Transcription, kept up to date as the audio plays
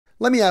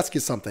Let me ask you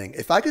something.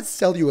 If I could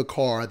sell you a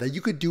car that you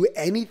could do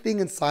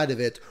anything inside of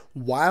it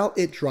while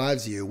it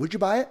drives you, would you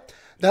buy it?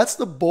 That's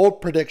the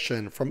bold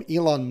prediction from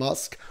Elon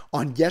Musk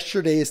on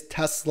yesterday's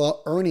Tesla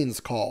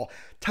earnings call.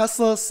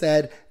 Tesla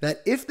said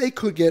that if they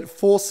could get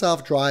full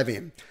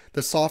self-driving,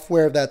 the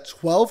software that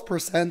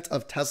 12%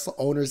 of Tesla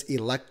owners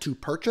elect to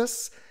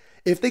purchase,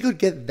 if they could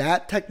get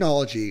that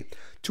technology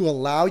to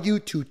allow you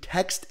to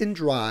text and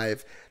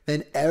drive,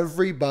 then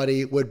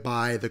everybody would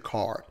buy the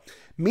car.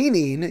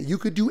 Meaning you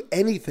could do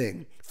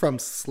anything from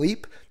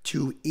sleep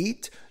to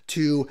eat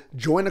to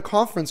join a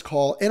conference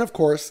call and of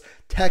course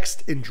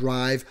text and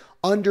drive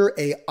under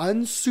a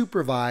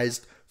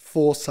unsupervised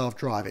full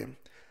self-driving.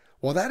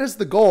 Well, that is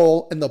the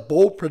goal and the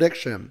bold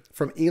prediction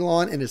from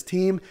Elon and his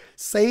team,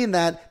 saying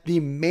that the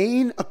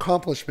main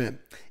accomplishment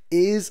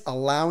is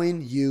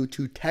allowing you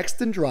to text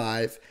and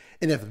drive.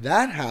 And if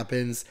that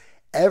happens,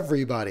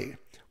 everybody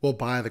will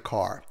buy the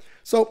car.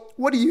 So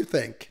what do you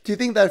think? Do you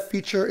think that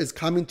feature is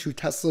coming to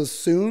Tesla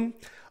soon?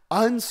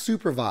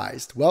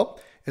 Unsupervised. Well,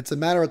 it's a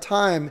matter of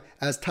time,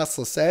 as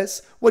Tesla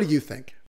says. What do you think?